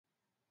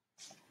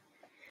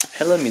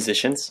Hello,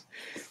 musicians.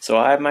 So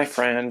I have my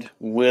friend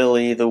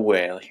Willie the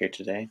Whale here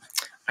today.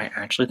 I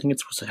actually think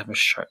it's supposed to have a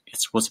shark.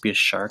 It's supposed to be a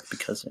shark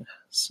because it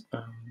has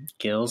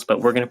gills,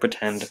 but we're going to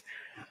pretend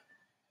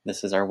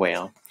this is our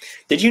whale.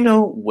 Did you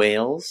know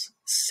whales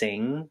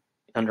sing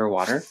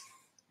underwater?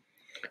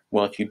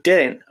 Well, if you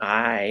didn't,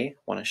 I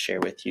want to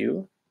share with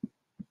you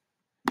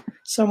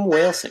some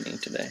whale singing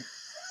today.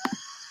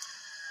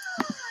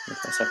 Make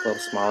myself a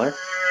little smaller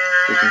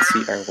so you can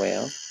see our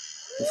whale.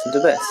 Listen to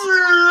this.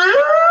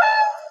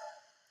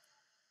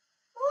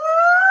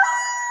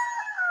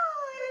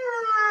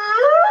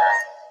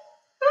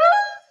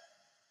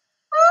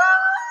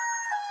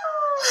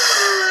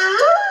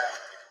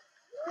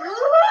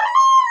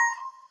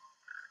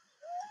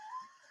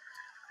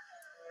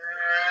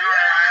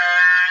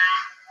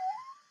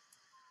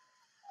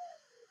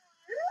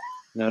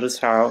 Notice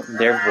how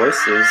their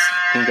voices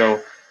can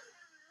go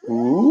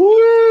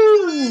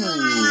ooh,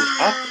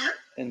 up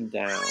and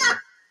down,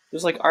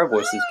 just like our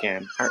voices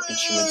can, our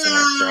instruments in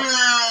our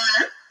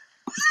throat.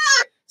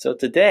 So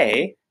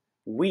today,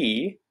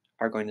 we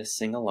are going to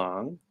sing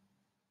along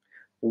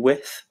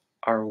with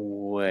our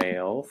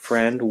whale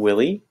friend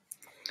Willie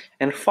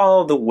and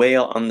follow the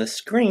whale on the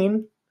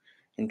screen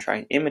and try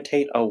and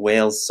imitate a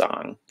whale's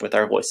song with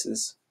our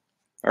voices.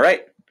 All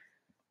right,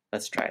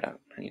 let's try it out.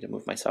 I need to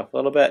move myself a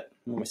little bit.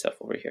 Move myself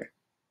over here.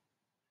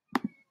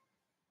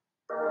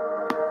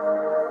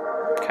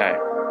 Okay,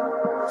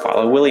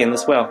 follow Willie in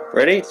this whale.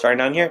 Ready? Starting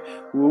down here.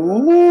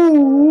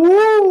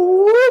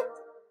 Ooh.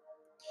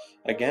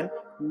 Again.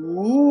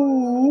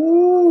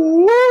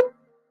 Ooh.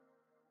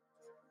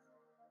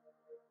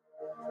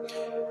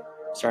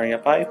 Starting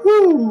up high.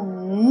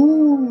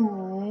 Ooh.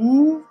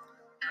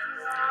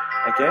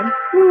 Again.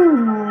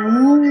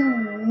 Ooh.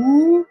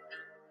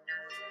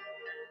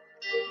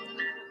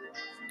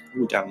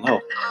 Ooh, down low.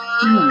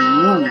 Ooh.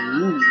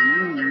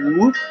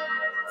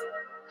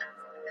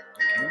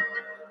 Okay.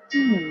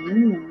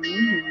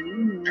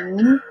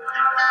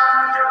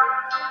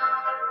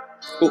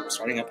 Ooh,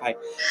 starting up high.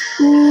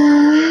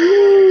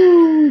 Ooh.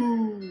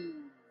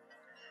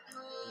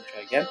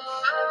 Try again.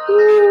 Ooh.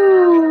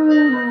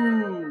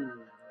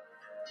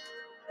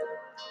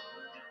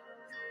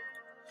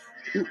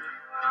 Ooh.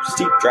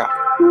 Steep drop.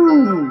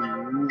 Ooh.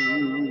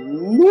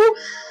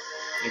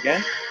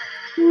 Again.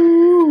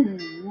 Ooh.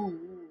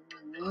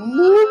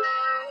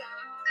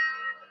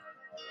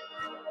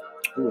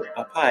 Ooh,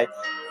 up high.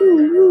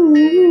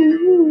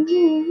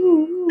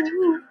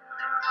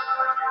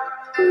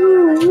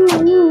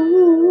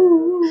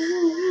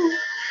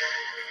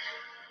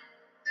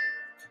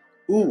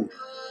 Ooh,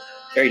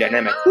 very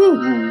dynamic.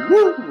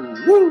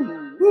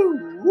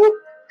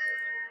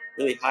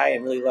 Really high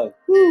and really low.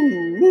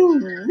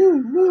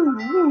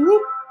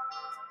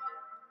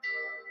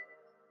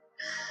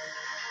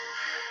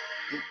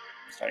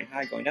 Starting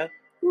high, going down.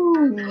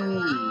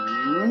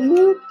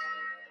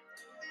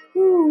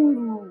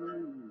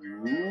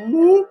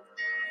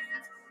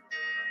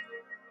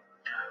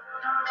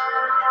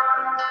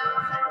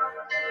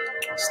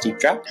 Steep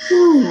drop.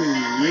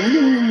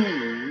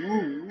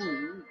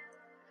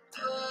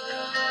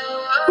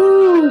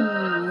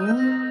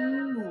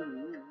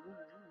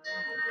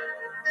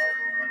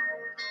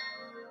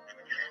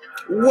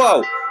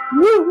 Whoa!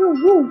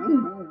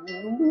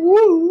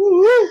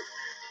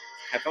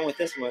 Have fun with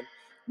this one.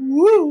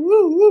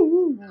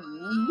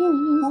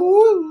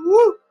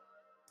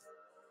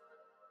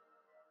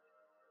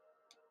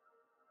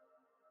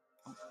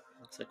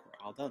 Looks like we're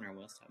all done, or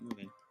we'll stop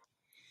moving.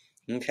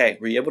 Okay,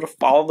 were you able to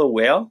follow the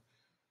whale?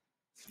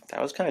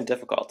 That was kind of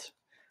difficult,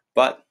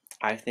 but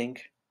I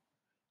think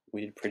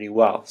we did pretty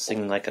well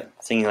singing like a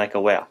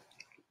whale.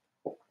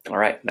 All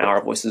right, now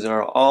our voices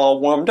are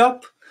all warmed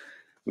up.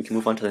 We can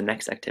move on to the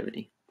next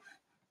activity.